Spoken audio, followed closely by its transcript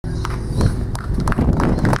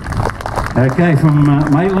Okay, from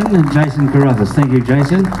Maitland and Jason Carruthers. Thank you,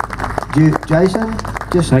 Jason. Jason,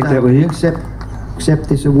 just take that with you. Accept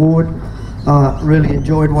this award. Really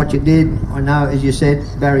enjoyed what you did. I know, as you said,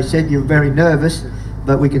 Barry said, you're very nervous,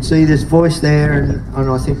 but we could see this voice there, and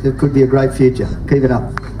I think there could be a great future. Keep it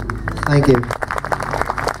up. Thank you.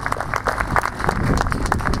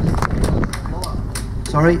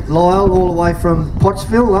 Sorry, Lyle, all the way from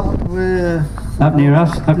Pottsville, up near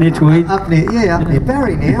us, up near Tweed. Up near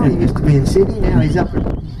Barry now. He used to be in Sydney, now he's up in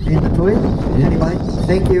the Tweed. Yeah. Anyway,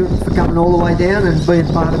 thank you for coming all the way down and being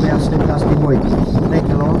part of our Slim Dusty Week. Thank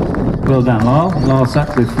you, Lyle. Well done, Lyle. Lyle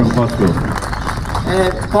Sutcliffe from Pottsville.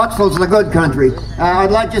 Pottsville's the good country.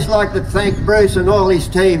 I'd just like to thank Bruce and all his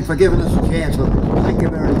team for giving us a chance. Thank you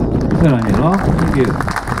very much. Good on you, Lyle. Thank you.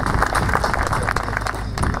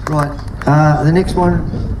 Right, the next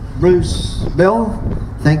one, Bruce Bell.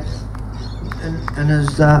 Thanks. And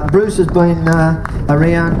as Bruce has been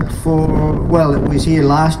around for, well, it was here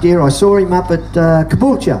last year. I saw him up at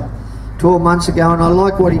Caboolture 12 months ago, and I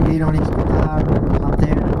like what he did on his guitar up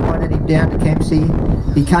there, and invited him down to Kempsey.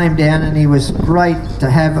 He came down and he was great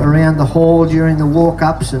to have around the hall during the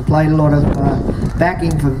walk-ups, and played a lot of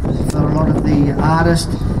backing for a lot of the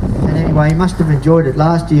artists. And anyway, he must have enjoyed it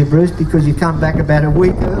last year, Bruce, because you come back about a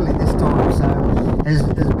week early this time. So, as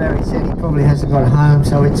Barry said, he probably hasn't got home,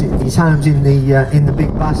 so his home's in the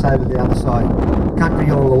big bus over the other side.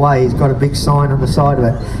 Country all the way. He's got a big sign on the side of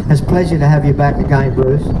it. It's a pleasure to have you back again,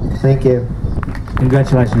 Bruce. Thank you.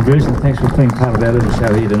 Congratulations, Bruce, and thanks for being part of our little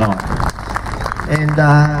show here tonight. And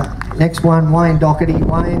next one, Wayne Doherty.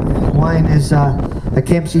 Wayne is a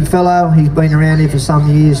Kempsey fellow. He's been around here for some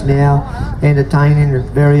years now, entertaining at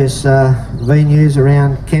various venues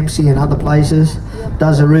around Kempsey and other places.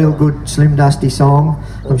 Does a real good Slim Dusty song.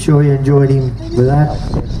 I'm sure you enjoyed him with that.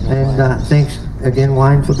 And thanks again,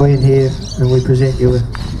 Wayne, for being here, and we present you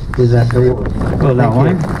with that award. Well done,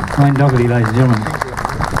 Wayne. Wayne Doherty, ladies and gentlemen.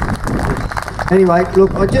 Anyway,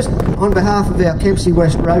 look, I just, on behalf of our Kempsey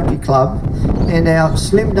West Rotary Club and our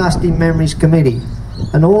Slim Dusty Memories Committee,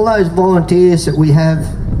 and all those volunteers that we have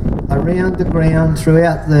around the ground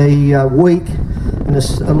throughout the week, and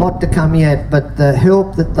there's a lot to come yet, but the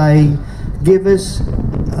help that they give us,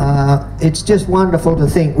 it's just wonderful to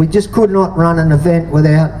think. We just could not run an event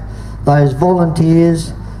without those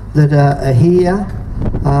volunteers that are here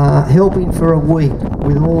helping for a week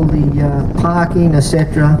with all the parking,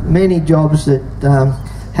 etc. Many jobs that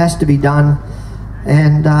has to be done.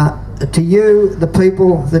 And to you, the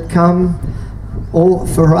people that come all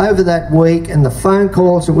for over that week, and the phone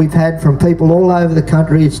calls that we've had from people all over the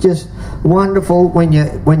country, it's just wonderful when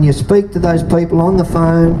you speak to those people on the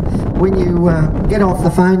phone. When you get off the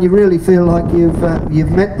phone, you really feel like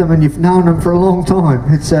you've met them and you've known them for a long time.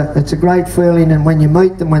 It's a great feeling, and when you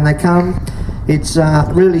meet them when they come, it's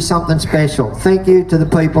really something special. Thank you to the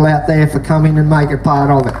people out there for coming and making part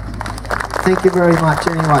of it. Thank you very much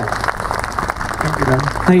anyway. Thank you, Don.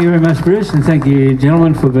 Thank you very much, Bruce, and thank you,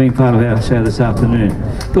 gentlemen, for being part of our show this afternoon.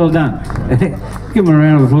 Well done. Give them a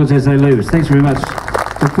round of applause as they leave us. Thanks very much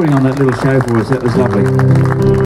for putting on that little show for us. That was lovely.